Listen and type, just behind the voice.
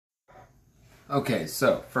Okay,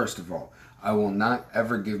 so first of all, I will not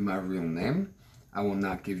ever give my real name. I will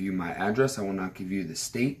not give you my address. I will not give you the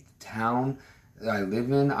state, town that I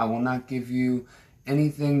live in. I will not give you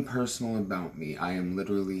anything personal about me. I am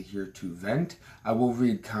literally here to vent. I will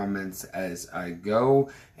read comments as I go,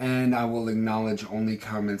 and I will acknowledge only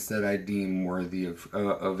comments that I deem worthy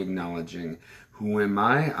of acknowledging. Who am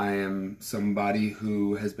I? I am somebody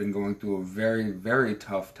who has been going through a very, very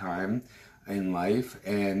tough time in life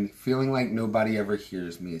and feeling like nobody ever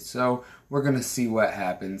hears me. So we're going to see what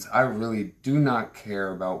happens. I really do not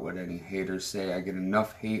care about what any haters say. I get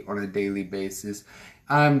enough hate on a daily basis.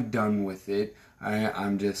 I'm done with it.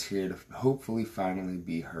 I'm just here to hopefully finally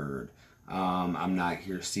be heard. I'm not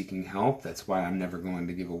here seeking help. That's why I'm never going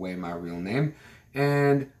to give away my real name.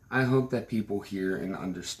 And I hope that people hear and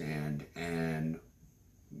understand and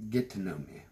get to know me.